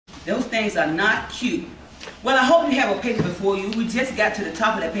Those things are not cute. Well, I hope you have a paper before you. We just got to the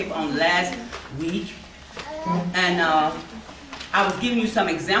top of that paper on last week. And I was giving you some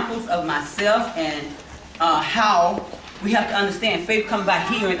examples of myself and how we have to understand faith comes by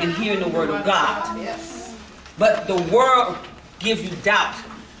hearing and hearing the word of God. Yes. But the world gives you doubt.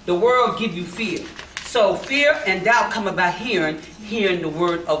 The world gives you fear. So fear and doubt come about hearing the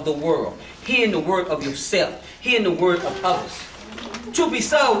word of the world, hearing the word of yourself, hearing the word of others. Truth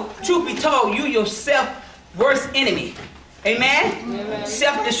be told, you yourself worst enemy. Amen? Amen.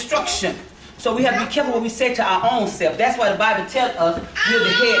 Self-destruction. So we have to be careful what we say to our own self. That's why the Bible tells us we're the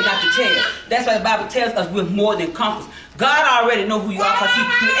head, not the tail. That's why the Bible tells us we're more than conquerors. God already knows who you are because he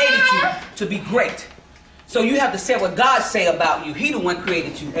created you to be great. So you have to say what God say about you. He the one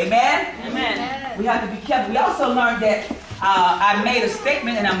created you. Amen? Amen. We have to be careful. We also learned that I made a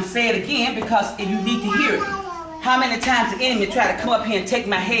statement, and I'm going to say it again because you need to hear it. How many times the enemy tried to come up here and take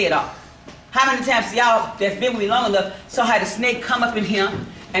my head off? How many times y'all that's been with me long enough saw how the snake come up in here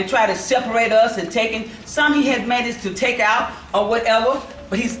and try to separate us and taking? Some he has managed to take out or whatever,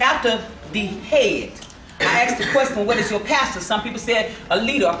 but he's after the head. I asked the question, what is your pastor? Some people said a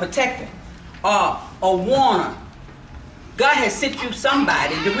leader, a protector, or a warner. God has sent you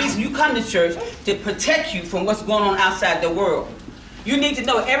somebody. The reason you come to church to protect you from what's going on outside the world. You need to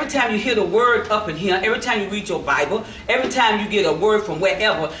know every time you hear the word up in here, every time you read your Bible, every time you get a word from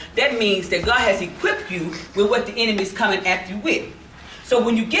wherever, that means that God has equipped you with what the enemy is coming after you with. So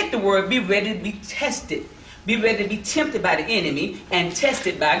when you get the word, be ready to be tested. Be ready to be tempted by the enemy and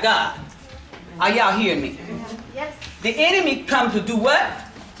tested by God. Are y'all hearing me? Yes. The enemy comes to do what?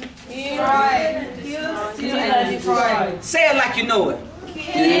 Destroy. Say it like you know it.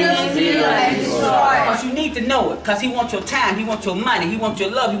 Because you need to know it. Because he wants your time, he wants your money, he wants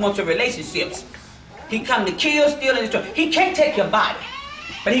your love, he wants your relationships. He comes to kill, steal, and destroy. He can't take your body,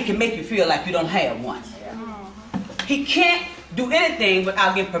 but he can make you feel like you don't have one. He can't do anything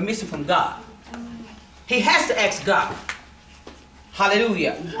without getting permission from God. He has to ask God.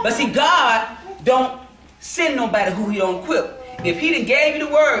 Hallelujah. But see, God don't send nobody who he don't equip. If he didn't gave you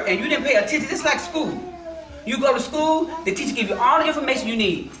the word and you didn't pay attention, it's like school. You go to school, the teacher gives you all the information you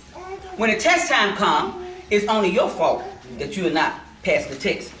need. When the test time comes, it's only your fault that you are not passing the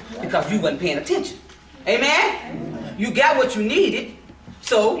test because you wasn't paying attention. Amen? You got what you needed,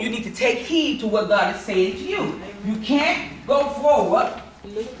 so you need to take heed to what God is saying to you. You can't go forward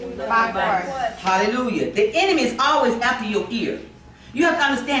backwards. Hallelujah. The enemy is always after your ear. You have to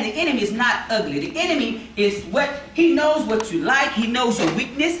understand the enemy is not ugly. The enemy is what he knows what you like. He knows your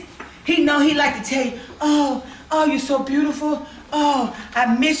weakness. He like to tell you, oh, you're so beautiful. Oh,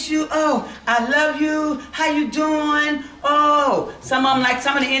 I miss you. Oh, I love you. How you doing? Oh, some of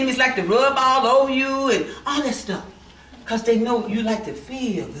the enemies like to rub all over you and all that stuff. Because they know you like to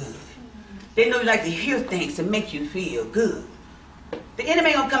feel good. They know you like to hear things to make you feel good. The enemy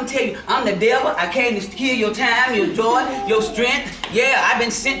ain't gonna come tell you, I'm the devil. I came to kill your time, your joy, your strength. Yeah, I've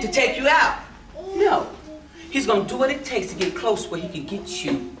been sent to take you out. No. He's gonna do what it takes to get close where he can get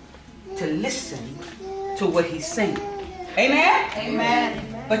you to listen to what he's saying. Amen?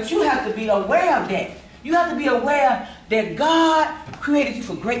 Amen. But you have to be aware of that. You have to be aware that God created you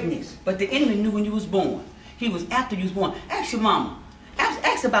for greatness. But the enemy knew when you was born. He was after you was born. Ask your mama.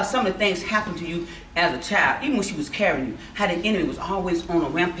 Ask about some of the things happened to you as a child, even when she was carrying you. How the enemy was always on a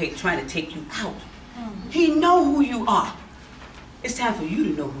rampage trying to take you out. He know who you are. It's time for you to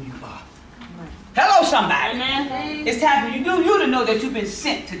know who you are. Hello, somebody. Amen. It's time for you to know that you've been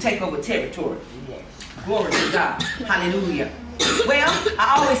sent to take over territory. Yes. Glory to God. Hallelujah. Well,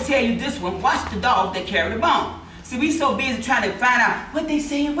 I always tell you this one, watch the dog that carry the bone. See, we so busy trying to find out what they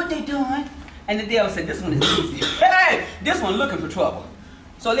saying, what they doing. And the devil said, this one is easy. Hey, this one looking for trouble.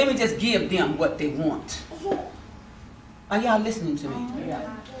 So let me just give them what they want. Are y'all listening to me?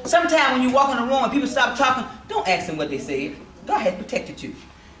 Yeah. Sometimes when you walk in the room and people stop talking, don't ask them what they said. God has protected you.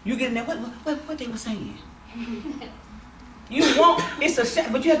 You get in there, what they were saying? You won't, it's a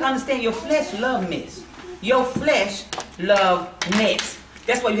shame, but you have to understand your flesh love mess. Your flesh love mess.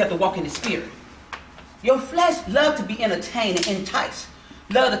 That's why you have to walk in the spirit. Your flesh love to be entertained and enticed.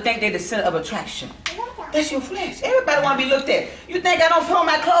 Love to think they're the center of attraction. That's your flesh. Everybody want to be looked at. You think I don't put on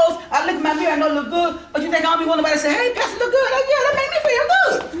my clothes, I look in my mirror, I know I look good, but you think I don't be wanting nobody to say, hey, Pastor, look good. Like, yeah, that make me feel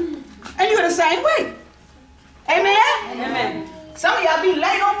good. And you're the same way. Amen? Amen. Some of y'all be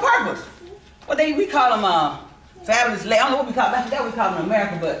late on purpose. We call them fabulous late. I don't know what we call them. That's what we call them in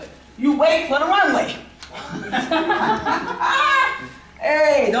America, but you wait for the runway.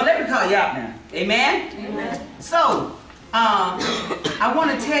 Hey, don't let me call you out now. Amen? Amen. So, I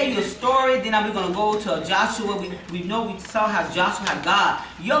want to tell you a story, then we're going to go to Joshua. We saw how Joshua, how God,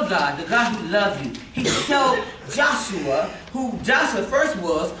 your God, the God who loves you, he told Joshua, who Joshua first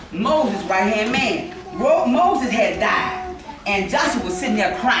was, Moses' right-hand man. Moses had died, and Joshua was sitting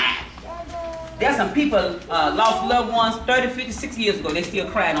there crying. There's some people lost loved ones 30, 50, 60 years ago. They still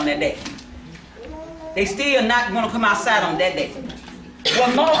crying on that day. They still not going to come outside on that day.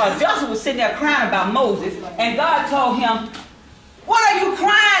 Well, Joshua was sitting there crying about Moses, and God told him, what are you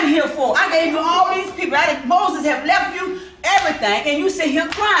crying here for? I gave you all these people. Moses have left you everything, and you sit here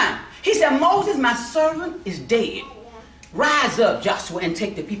crying. He said, Moses, my servant, is dead. Rise up, Joshua, and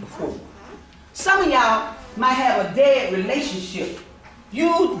take the people forward. Some of y'all might have a dead relationship.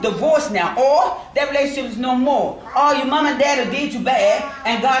 You divorced now, or that relationship is no more. Or your mom and daddy did you bad,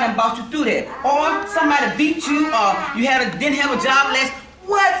 and God done brought you through that. Or somebody beat you, or you didn't have a job last.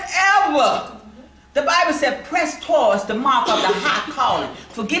 Whatever. The Bible said, press towards the mark of the high calling,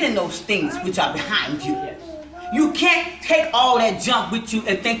 forgetting those things which are behind you. You can't take all that junk with you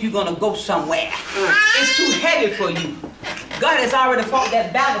and think you're going to go somewhere. It's too heavy for you. God has already fought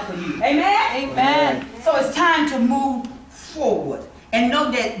that battle for you. Amen? Amen. So it's time to move forward. And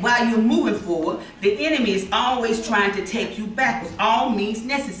know that while you're moving forward, the enemy is always trying to take you backwards. All means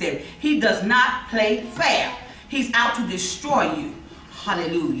necessary. He does not play fair. He's out to destroy you.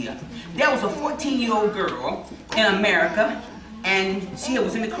 Hallelujah. There was a 14-year-old girl in America, and she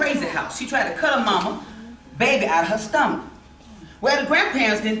was in the crazy house. She tried to cut her mama baby out of her stomach. Well, the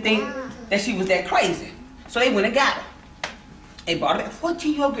grandparents didn't think that she was that crazy, so they went and got her. They brought her back.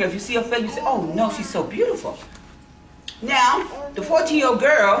 14-year-old girl. If you see her face, you say, oh no, she's so beautiful. Now, the 14-year-old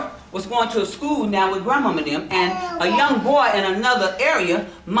girl was going to a school now with grandmama and them, and a young boy in another area,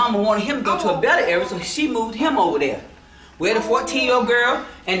 mama wanted him to go to a better area, so she moved him over there. Where the 14-year-old girl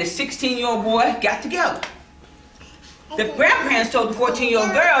and the 16-year-old boy got together. The grandparents told the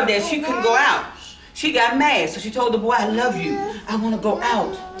 14-year-old girl that she couldn't go out. She got mad, so she told the boy, I love you. I want to go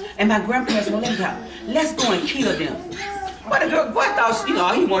out. And my grandparents won't let me out. Let's go and kill them. But the boy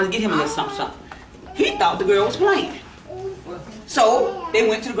thought, he wanted to get him a little something. He thought the girl was playing. So they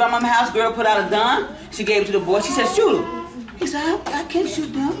went to the grandmama's house. Girl put out a gun. She gave it to the boy. She said, shoot him. He said, I can't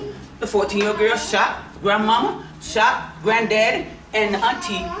shoot them. The 14-year-old girl shot grandmama, shot granddaddy, and the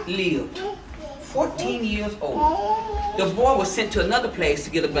auntie lived. 14 years old. The boy was sent to another place to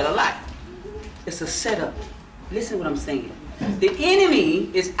get a better life. It's a setup. Listen to what I'm saying. The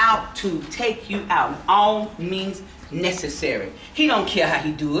enemy is out to take you out. All means necessary. He don't care how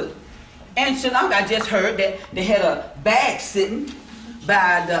he do it. And so long I just heard that they had a bag sitting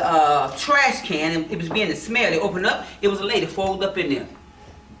by the trash can, and it was beginning to smell. They opened up, it was a lady folded up in there.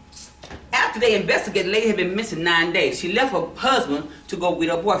 After they investigated, the lady had been missing 9 days. She left her husband to go with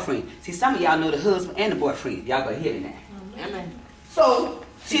her boyfriend. See, some of y'all know the husband and the boyfriend. Y'all got to hear that. Amen. So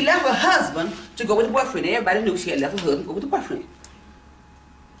she left her husband to go with the boyfriend. And everybody knew she had left her husband to go with the boyfriend.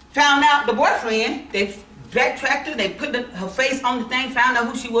 Found out the boyfriend, they backtracked her, they put her face on the thing, found out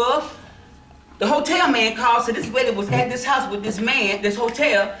who she was. The hotel man called, said this lady was at this house with this man, this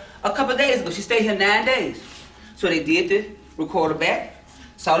hotel, a couple of days ago. She stayed here 9 days. So they did the recorder back,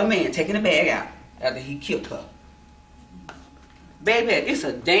 saw the man taking the bag out after he killed her. Baby, it's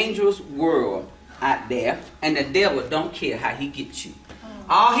a dangerous world out there, and the devil don't care how he gets you.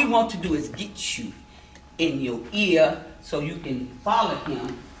 All he wants to do is get you in your ear so you can follow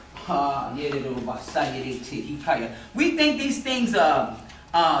him. We think these things are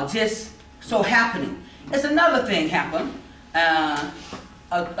just so happening. There's another thing happened.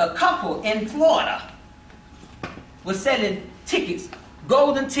 A couple in Florida was selling tickets,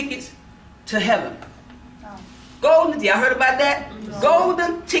 golden tickets to heaven. Golden, y'all heard about that?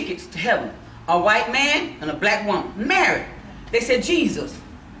 Golden tickets to heaven. A white man and a black woman married. They said Jesus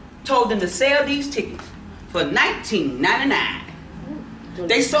told them to sell these tickets for $19.99.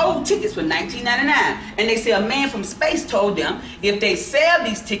 They sold tickets for $19.99, and they said a man from space told them if they sell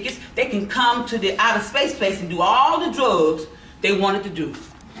these tickets, they can come to the outer space place and do all the drugs they wanted to do.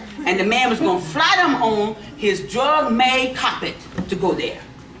 And the man was going to fly them on his drug-made carpet to go there.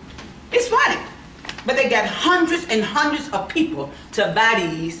 It's funny, but they got hundreds and hundreds of people to buy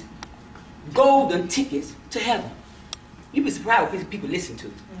these golden tickets to heaven. You'd be surprised what people listen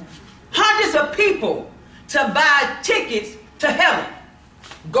to. Hundreds of people to buy tickets to heaven.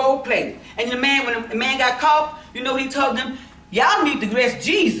 Gold plated. And the man, when the man got caught, you know what he told them? Y'all need to arrest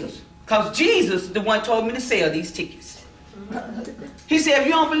Jesus, because Jesus is the one told me to sell these tickets. He said, if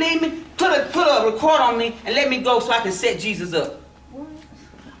you don't believe me, put a record on me and let me go so I can set Jesus up.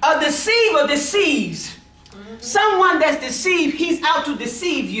 A deceiver deceives. Someone that's deceived, he's out to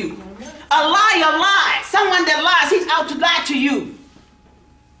deceive you. A liar lies. Someone that lies, he's out to lie to you.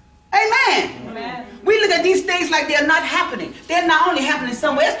 Amen. Amen. We look at these things like they're not happening. They're not only happening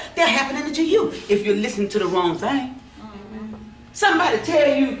somewhere else, they're happening to you if you're listening to the wrong thing. Somebody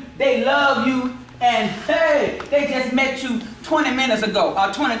tell you they love you and hey, they just met you 20 minutes ago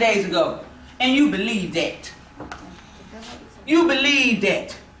or 20 days ago, and you believe that. You believe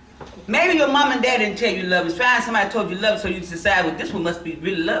that. Maybe your mom and dad didn't tell you love. It's fine somebody told you love, so you decide, well, this one must be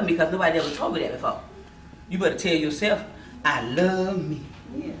really love me because nobody ever told me that before. You better tell yourself, I love me.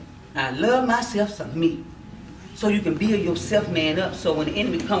 Yeah. I love myself some me. So you can build yourself man up so when the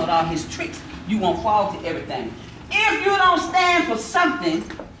enemy comes with all his tricks, you won't fall to everything. If you don't stand for something,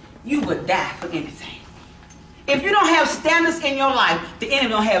 you will die for anything. If you don't have standards in your life, the enemy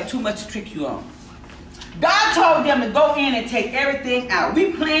don't have too much to trick you on. God told them to go in and take everything out.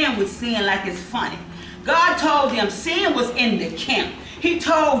 We playing with sin like it's funny. God told them sin was in the camp. He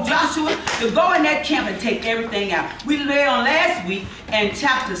told Joshua to go in that camp and take everything out. We read on last week in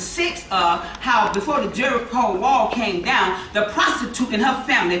chapter 6 how before the Jericho wall came down, the prostitute and her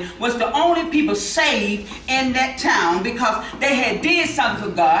family was the only people saved in that town because they had did something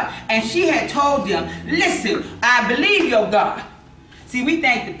for God, and she had told them, listen, I believe your God. See, we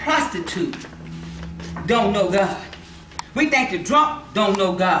think the prostitute don't know God. We think the drunk don't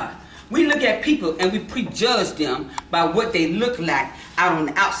know God. We look at people and we prejudge them by what they look like out on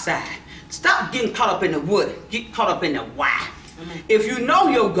the outside. Stop getting caught up in the wood. Get caught up in the why. If you know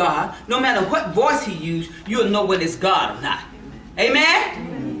your God, no matter what voice he uses, you'll know whether it's God or not.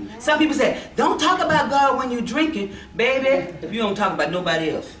 Amen? Some people say, don't talk about God when you're drinking. Baby, if you don't talk about nobody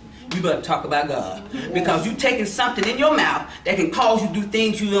else, you better talk about God. Because you're taking something in your mouth that can cause you to do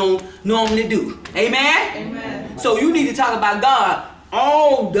things you don't normally do. Amen? Amen. So you need to talk about God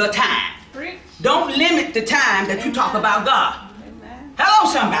all the time. Don't limit the time that you talk about God. Amen. Hello,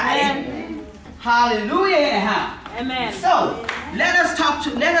 somebody. Amen. Hallelujah. Anyhow. Amen. So let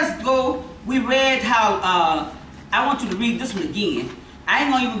us go. We read how I want you to read this one again. I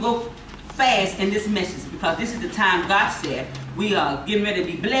ain't gonna even go fast in this message because this is the time God said we are getting ready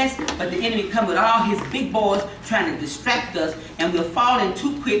to be blessed, but the enemy come with all his big boys trying to distract us, and we're falling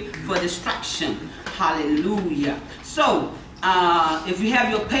too quick for distraction. Hallelujah. So if you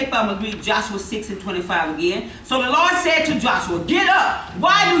have your paper, I'm going to read Joshua 6:25 again. So the Lord said to Joshua, get up.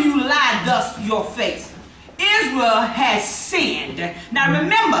 Why do you lie thus your face? Israel has sinned. Now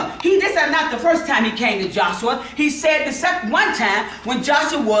remember, this is not the first time he came to Joshua. He said the second one time when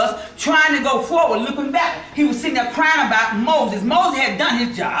Joshua was trying to go forward, looking back. He was sitting there crying about Moses. Moses had done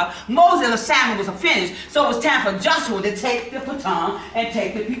his job. Moses' assignment was finished. So it was time for Joshua to take the baton and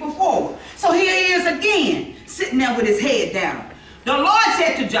take the people forward. So here he is again, sitting there with his head down. The Lord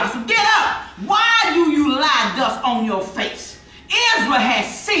said to Joshua, get up. Why do you lie thus on your face? Israel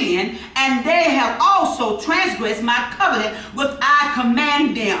has sinned, and they have also transgressed my covenant which I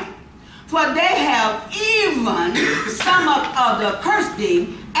command them. For they have even some of the cursed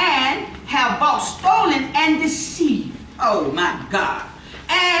thee, and have bought, stolen, and deceived. Oh my God.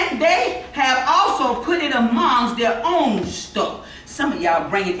 And they have also put it amongst their own stuff. Some of y'all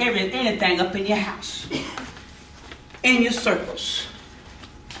bringing anything up in your house, in your circles.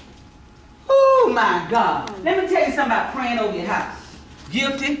 Oh my God. Let me tell you something about praying over your house.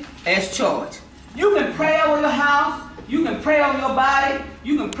 Guilty as charged. You can pray over your house. You can pray over your body.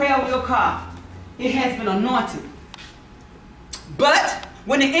 You can pray over your car. It has been anointed. But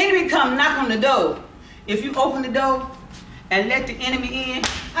when the enemy come knock on the door, if you open the door and let the enemy in,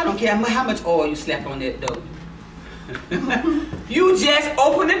 I don't care how much oil you slap on that door. You just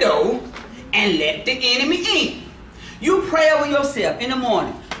open the door and let the enemy in. You pray over yourself in the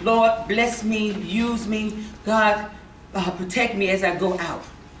morning. Lord, bless me, use me. God, protect me as I go out.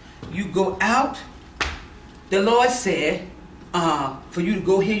 You go out. The Lord said for you to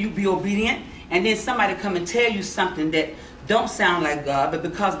go here, you be obedient. And then somebody come and tell you something that don't sound like God, but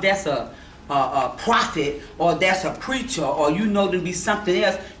because that's a prophet or that's a preacher or you know to be something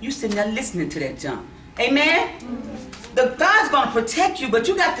else, you sitting there listening to that junk. Amen? Mm-hmm. God's going to protect you, but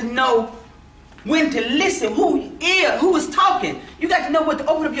you got to know when to listen, who is talking. You got to know what to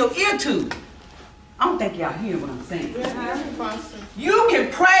open up your ear to. I don't think y'all hear what I'm saying. You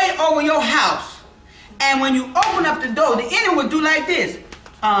can pray over your house, and when you open up the door, the enemy will do like this.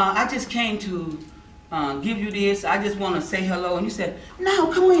 I just came to give you this. I just want to say hello. And you said,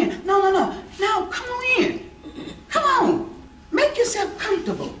 no, come in. No, come on in. Come on. Make yourself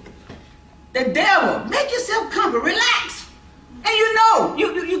comfortable. The devil, make yourself comfortable. Relax. And you know,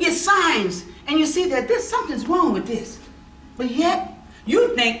 you get signs. And you see that something's wrong with this. But yet,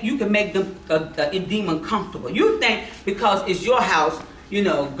 you think you can make a demon comfortable. You think because it's your house, you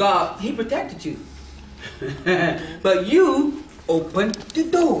know, God, he protected you. But you opened the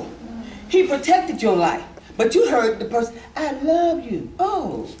door. He protected your life. But you heard the person, I love you.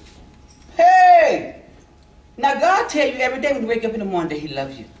 Oh, hey. Now God tell you every day when you wake up in the morning that he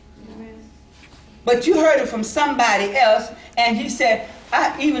loves you. Amen. But you heard it from somebody else, and he said,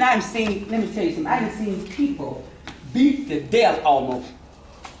 I've seen, let me tell you something, I've seen people beat to death almost.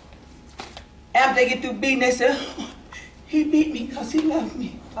 After they get through beating, they say, oh, he beat me because he loved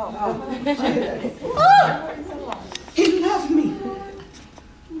me. Oh, he loved me.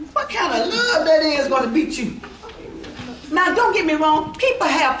 What kind of love that is going to beat you? Now, don't get me wrong. People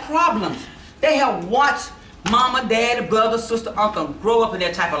have problems. They have watched mama, daddy, brother, sister, uncle grow up in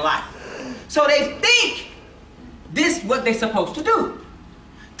that type of life. So they think this is what they're supposed to do.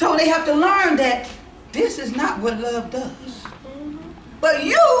 So they have to learn that this is not what love does. But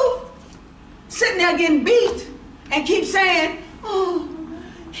you sitting there getting beat and keep saying, oh,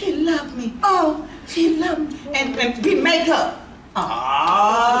 he loved me. Oh, she loved me. And we make up.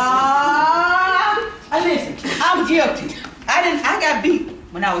 Listen, I'm guilty. I got beat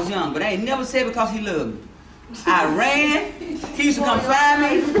when I was young, but I ain't never said because he loved me. I ran. He used to come find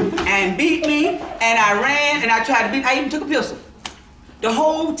me and beat me, and I ran and I tried to beat. I even took a pistol. The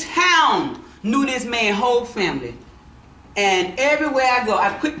whole town knew this man's whole family, and everywhere I go,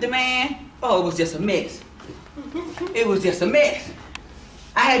 I quit the man. Oh, it was just a mess. It was just a mess.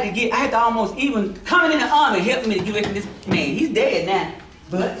 I had to almost even coming in the army help me to get away from this man. He's dead now,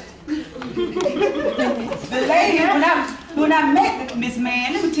 but the lady when I met this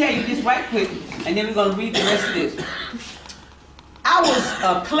man, let me tell you this right quick, and then we're gonna read the rest of this. I was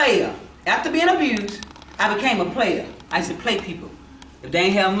a player. After being abused, I became a player. I used to play people. If they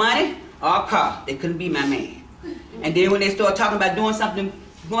ain't have money or a car, they couldn't be my man. And then when they started talking about doing something,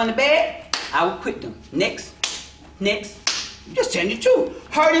 going to bed, I would quit them. Next. Just telling you the truth.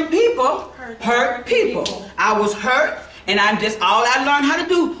 Hurting people hurt people. I was hurt, and all I learned how to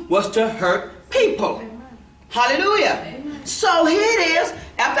do was to hurt people. Amen. Hallelujah. Amen. So here it is.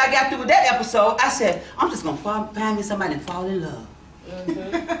 After I got through with that episode, I said, I'm just going to find me somebody and fall in love.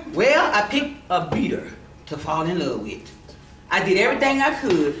 Mm-hmm. Well, I picked a beater to fall in love with. I did everything I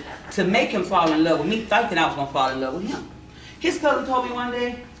could to make him fall in love with me, thinking I was going to fall in love with him. His cousin told me one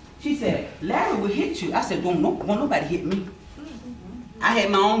day, she said, Larry will hit you. I said, won't nobody hit me. I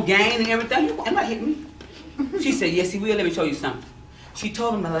had my own gang and everything. You won't hit me. She said, yes, he will. Let me show you something. She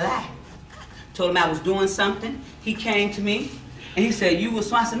told him a lie. Told him I was doing something. He came to me and he said, you was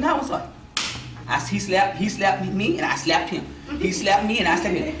so. I said, no, I was like. He slapped me and I slapped him. He slapped me and I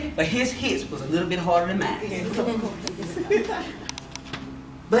slapped him. But his hits was a little bit harder than mine.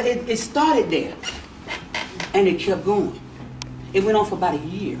 But it started there. And it kept going. It went on for about a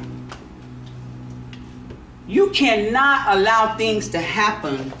year. You cannot allow things to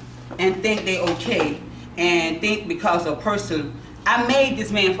happen and think they're okay and think because a person, I made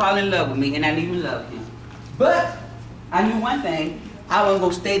this man fall in love with me and I didn't even love him. But I knew one thing, I wasn't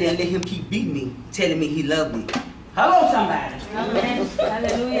going to stay there and let him keep beating me, telling me he loved me. Hello, somebody. Amen.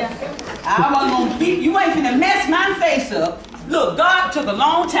 Hallelujah. I wasn't going to beat you. Ain't finna mess my face up. Look, God took a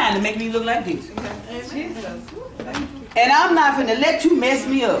long time to make me look like this. And I'm not finna let you mess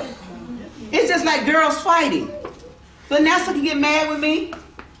me up. It's just like girls fighting. Vanessa can get mad with me,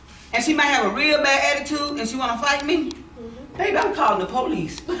 and she might have a real bad attitude, and she want to fight me. Baby, I'm calling the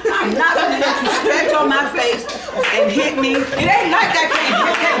police. I'm not going to let you scratch on my face and hit me. It ain't like I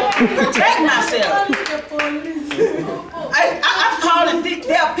can't protect myself. I'm calling,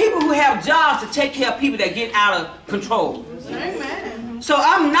 there are people who have jobs to take care of people that get out of control. Amen. So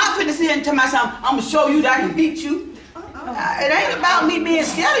I'm not going to sit here and tell myself, I'm going to show you that I can beat you. It ain't about me being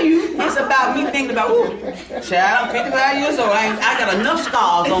scared of you. It's about me thinking about, ooh, child, I'm 55 years old. I got enough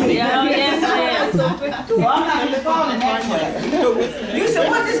scars on me. So I'm not going to fall in that way. You said,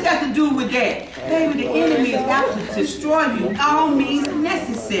 what this got to do with that? Baby, the enemy has got to destroy you. All means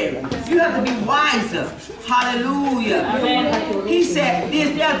necessary. You have to be wiser. Hallelujah. Amen. He said,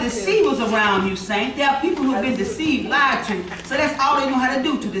 there are deceivers around you, saints. There are people who have been deceived, lied to. So that's all they know how to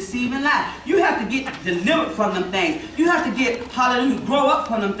do, to deceive and lie. You have to get delivered from them things. You have to get, hallelujah, grow up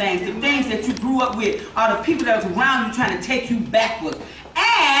from them things. The things that you grew up with are the people that was around you trying to take you backwards.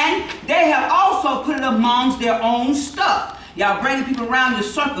 And they have also put it amongst their own stuff. Y'all bringing people around your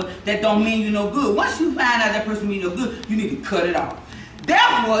circle that don't mean you no good. Once you find out that person mean no good, you need to cut it off.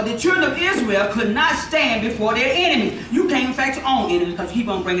 Therefore, the children of Israel could not stand before their enemies. You can't even fight your own enemies because you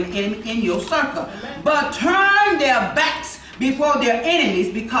keep on bringing the enemy in your circle. But turn their backs before their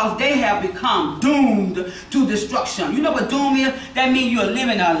enemies because they have become doomed to destruction. You know what doom is? That means you're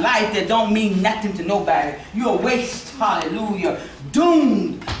living a life that don't mean nothing to nobody. You're a waste. Hallelujah.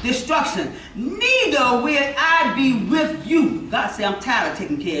 Doomed destruction. Neither will I be with you. God said, I'm tired of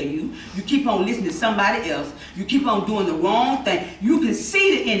taking care of you. You keep on listening to somebody else. You keep on doing the wrong thing. You can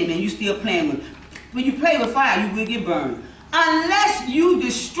see the enemy and you still playing with him. When you play with fire, you will get burned. Unless you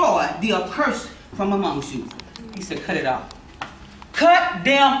destroy the accursed from amongst you. He said, cut it off. Cut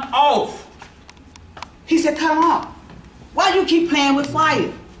them off. He said, cut them off. Why you keep playing with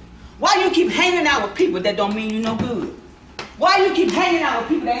fire? Why you keep hanging out with people that don't mean you no good? Why you keep hanging out with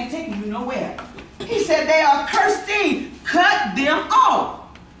people that ain't taking you nowhere? He said, they are cursed things. Cut them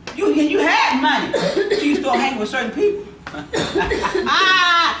off. You had money. So you still hang with certain people.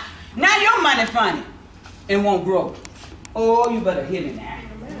 Now your money funny and won't grow. Oh, you better hear me now.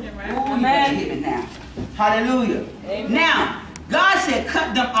 Oh, you better hear me now. Hallelujah. Amen. Now, God said,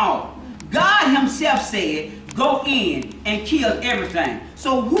 cut them off. God himself said, go in and kill everything.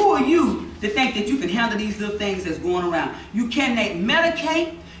 So who are you to think that you can handle these little things that's going around? You cannot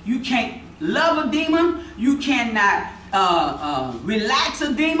medicate. You can't love a demon. You cannot relax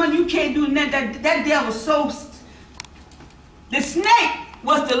a demon. You can't do nothing. That devil's so... The snake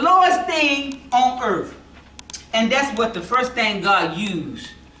was the lowest thing on earth. And that's what the first thing God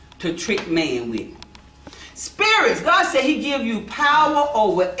used to trick man with. Spirits, God said he give you power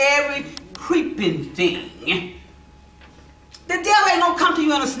over every creeping thing. The devil ain't gonna come to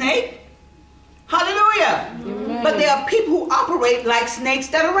you in a snake. Hallelujah. Amen. But there are people who operate like snakes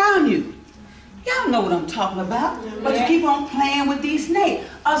that are around you. Y'all know what I'm talking about. But you keep on playing with these snakes.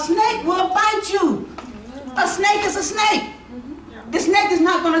 A snake will bite you. A snake is a snake. The snake is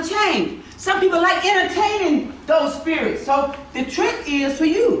not going to change. Some people like entertaining those spirits. So the trick is for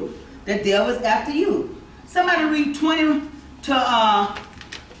you. The devil is after you. Somebody read 20 to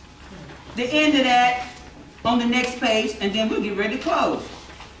the end of that on the next page, and then we'll get ready to close.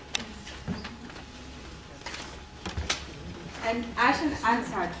 And Achan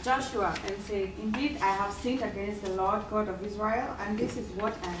answered Joshua and said, indeed, I have sinned against the Lord God of Israel, and this is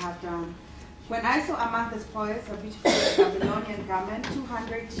what I have done. When I saw among the spoils a beautiful Babylonian garment,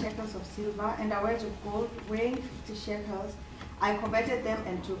 200 shekels of silver, and a wedge of gold weighing 50 shekels, I coveted them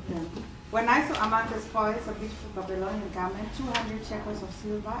and took them. When I saw among the spoils a beautiful Babylonian garment, 200 shekels of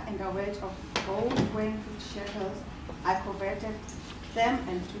silver, and a wedge of gold weighing 50 shekels, I coveted them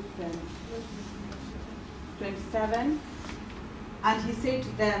and took them. 27. And he said to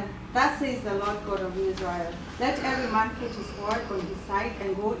them, thus says the Lord God of Israel, let every man put his sword on his side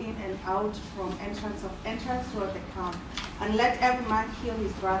and go in and out from entrance toward the camp. And let every man kill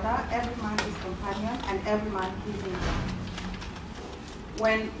his brother, every man his companion, and every man his neighbor.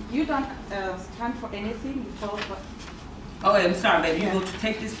 When you don't stand for anything, you fall for... Oh, I'm sorry, baby. You're going to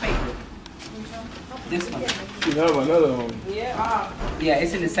take this paper. This one. You have another one. Yeah. Yeah,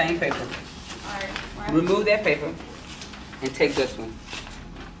 it's in the same paper. All right. Remove that paper and take this one.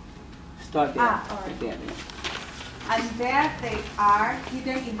 Start there. All right. There. And there they are,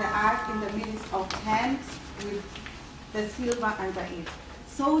 hidden in the ark in the midst of tents with the silver under it.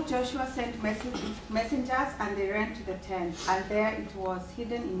 So Joshua sent messengers, and they ran to the tent, and there it was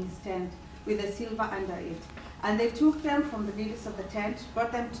hidden in his tent with the silver under it. And they took them from the midst of the tent,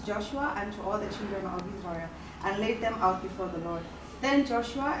 brought them to Joshua and to all the children of Israel, and laid them out before the Lord. Then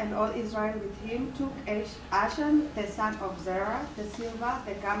Joshua and all Israel with him took Achan, the son of Zerah, the silver,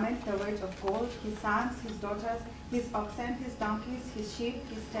 the garment, the weight of gold, his sons, his daughters, his oxen, his donkeys, his sheep,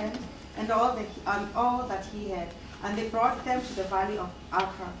 his tent, and all that he had. And they brought them to the valley of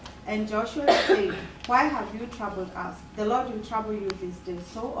Achor. And Joshua said, why have you troubled us? The Lord will trouble you this day.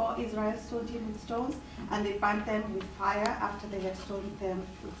 So all Israel stoned him with stones, and they burnt them with fire after they had stoned them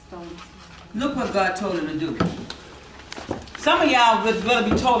with stones. Look what God told him to do. Some of y'all was going to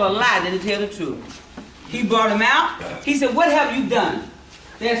be told a lie than to tell the truth. He brought them out. He said, what have you done?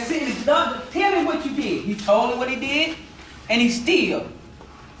 They're sitting, tell me what you did. He told him what he did, and he still,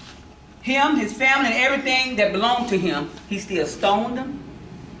 him, his family, and everything that belonged to him, he still stoned them,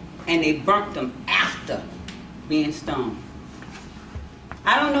 and they burnt them after being stoned.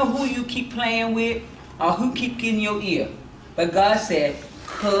 I don't know who you keep playing with or who keep getting your ear, but God said,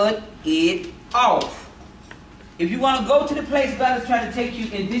 cut it off. If you want to go to the place God is trying to take you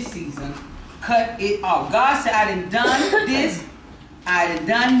in this season, cut it off. God said, I done this, I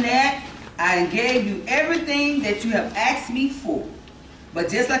done that, I gave you everything that you have asked me for. But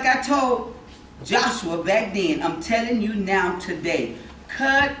just like I told Joshua back then, I'm telling you now today,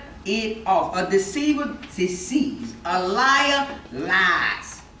 cut it off. A deceiver deceives, a liar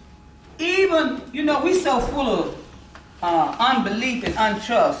lies. Even, you know, we so full of unbelief and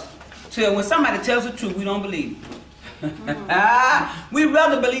untrust till when somebody tells the truth, we don't believe. We'd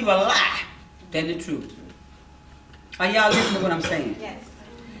rather believe a lie than the truth. Are y'all listening to what I'm saying? Yes.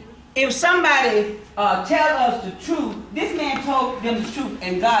 If somebody tell us the truth, this man told them the truth,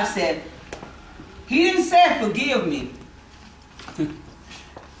 and God said, he didn't say forgive me.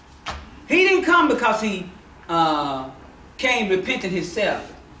 He didn't come because he came repenting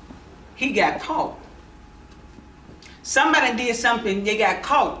himself. He got caught. Somebody did something, they got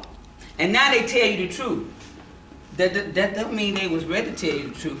caught, and now they tell you the truth. That don't mean they was ready to tell you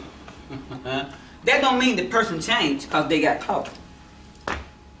the truth. That don't mean the person changed because they got caught.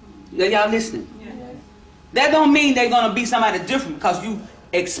 Y'all listening? Yes. That don't mean they're going to be somebody different because you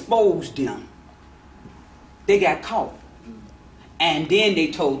exposed them. They got caught. And then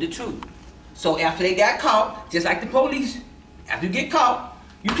they told the truth. So after they got caught, just like the police, after you get caught,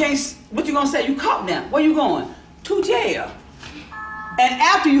 you can't, what you going to say? You caught now. Where you going? To jail. And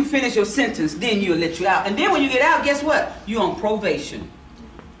after you finish your sentence, then you'll let you out. And then when you get out, guess what? You're on probation.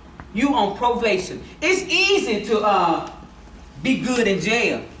 You on probation. It's easy to be good in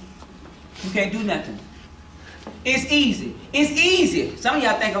jail. You can't do nothing. It's easy. It's easy. Some of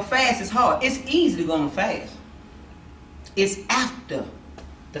y'all think a fast is hard. It's easy to go on a fast. It's after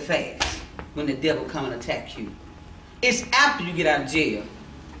the fast when the devil come and attack you. It's after you get out of jail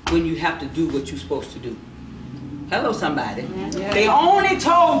when you have to do what you're supposed to do. Hello, somebody. Yeah. They only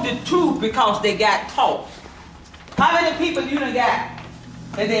told the truth because they got caught. How many people you done got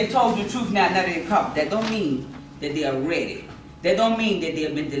that they told the truth now they're caught? That don't mean that they are ready. That don't mean that they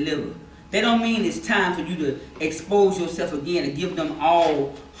have been delivered. That don't mean it's time for you to expose yourself again and give them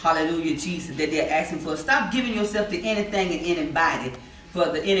all, hallelujah, Jesus, that they're asking for. Stop giving yourself to anything and anybody for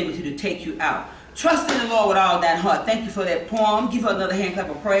the enemy to take you out. Trust in the Lord with all that heart. Thank you for that poem. Give her another hand clap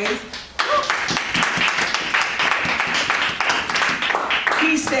of praise.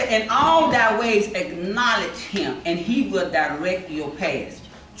 He said, in all thy ways acknowledge him, and he will direct your paths.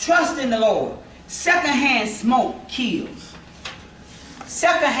 Trust in the Lord. Secondhand smoke kills.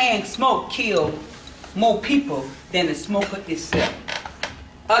 Secondhand smoke kills more people than the smoker itself.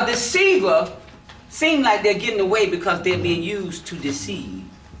 A deceiver seems like they're getting away because they're being used to deceive.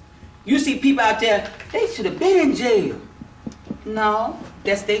 You see people out there, they should have been in jail. No,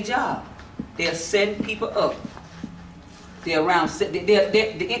 that's their job. They're setting people up. They're around.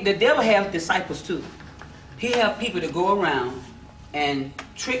 The devil has disciples too. He has people to go around and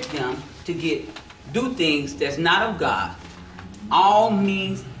trick them to do things that's not of God. All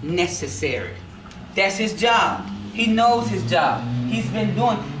means necessary. That's his job. He knows his job. He's been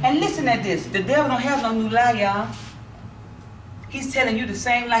doing. And listen at this. The devil don't have no new lie, y'all. He's telling you the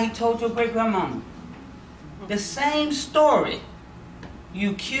same lie he told your great-grandmama. The same story.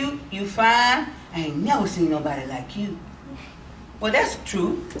 You cute, you fine. I ain't never seen nobody like you. Well, that's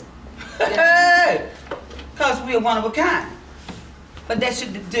true. Because we're one of a kind. But that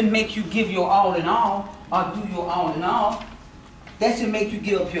didn't make you give your all in all or do your all in all. That should make you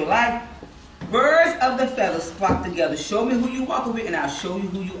give up your life. Birds of the feathers flock together. Show me who you walk with and I'll show you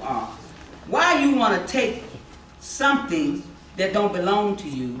who you are. Why you want to take something that don't belong to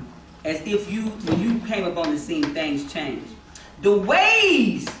you as if when you came up on the scene, things changed. The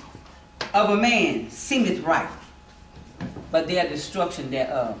ways of a man seemeth right, but their destruction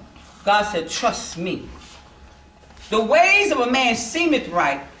thereof. God said, trust me. The ways of a man seemeth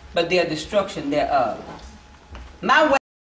right, but their destruction thereof. My way